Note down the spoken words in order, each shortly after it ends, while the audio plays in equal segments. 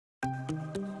Hey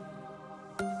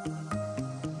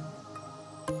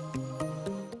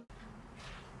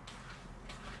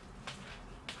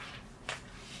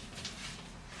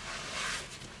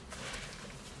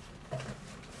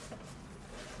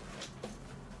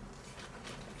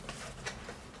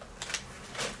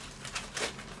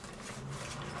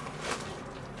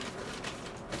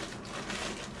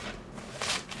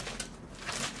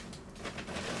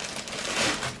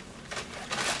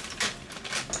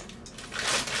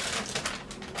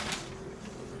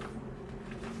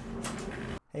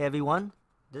everyone,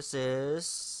 this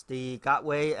is the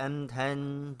Gotway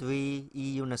Mten3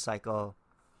 E-UniCycle.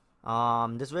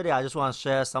 This video I just want to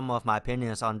share some of my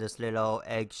opinions on this little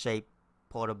egg-shaped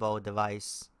portable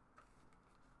device.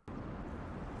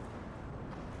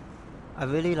 I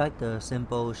really like the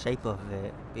simple shape of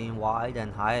it, being wide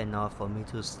and high enough for me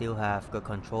to still have good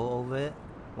control over it,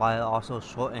 while also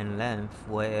short in length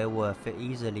where it will fit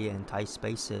easily in tight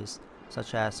spaces,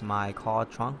 such as my car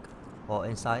trunk or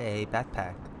inside a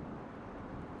backpack.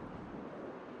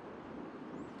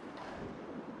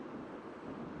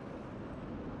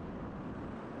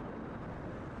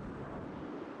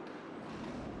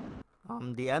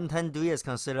 The M103 is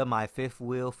considered my fifth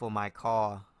wheel for my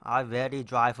car. I rarely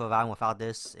drive around without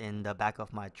this in the back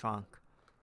of my trunk.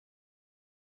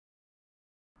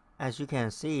 As you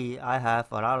can see, I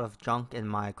have a lot of junk in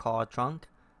my car trunk,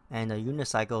 and the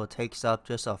unicycle takes up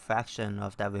just a fraction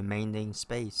of that remaining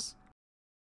space.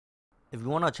 If you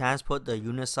want to transport the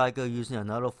unicycle using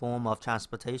another form of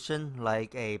transportation,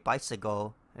 like a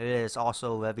bicycle, it is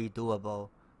also very doable.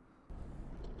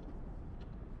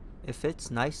 It fits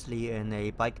nicely in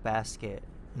a bike basket,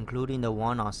 including the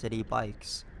one on city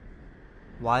bikes.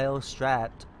 While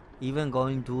strapped, even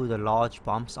going through the large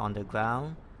bumps on the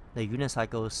ground, the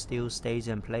unicycle still stays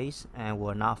in place and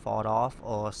will not fall off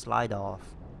or slide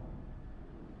off.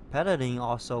 Pedaling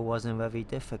also wasn't very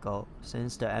difficult,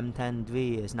 since the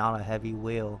M103 is not a heavy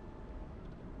wheel.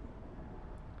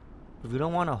 If you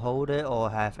don't want to hold it or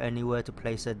have anywhere to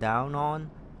place it down on,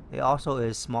 it also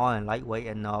is small and lightweight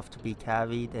enough to be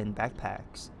carried in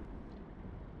backpacks.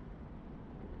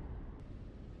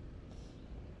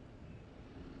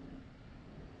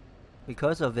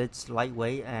 Because of its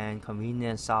lightweight and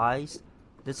convenient size,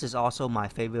 this is also my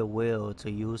favorite wheel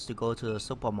to use to go to the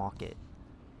supermarket.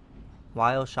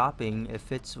 While shopping, it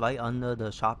fits right under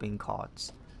the shopping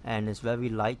carts and is very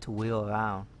light to wheel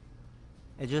around.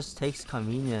 It just takes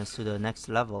convenience to the next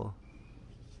level.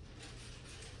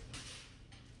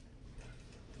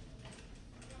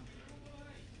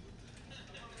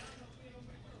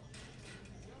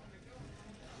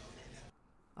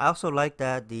 I also like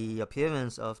that the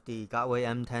appearance of the Gotway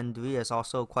Mten3 is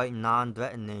also quite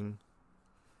non-threatening,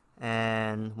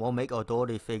 and won't make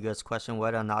authority figures question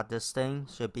whether or not this thing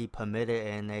should be permitted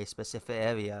in a specific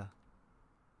area.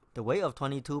 The weight of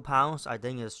 22 pounds I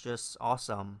think is just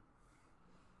awesome.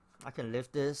 I can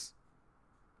lift this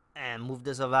and move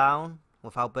this around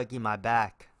without breaking my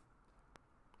back.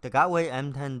 The Gotway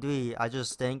Mten3 I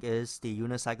just think is the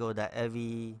unicycle that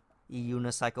every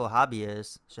E-UniCycle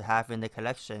hobbyist should have in their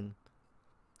collection.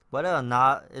 Whether or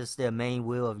not it's their main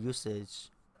wheel of usage,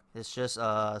 it's just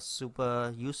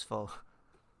super useful.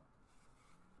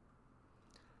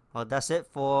 Well, that's it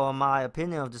for my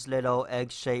opinion of this little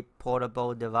egg-shaped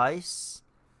portable device.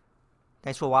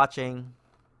 Thanks for watching.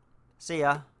 See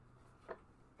ya.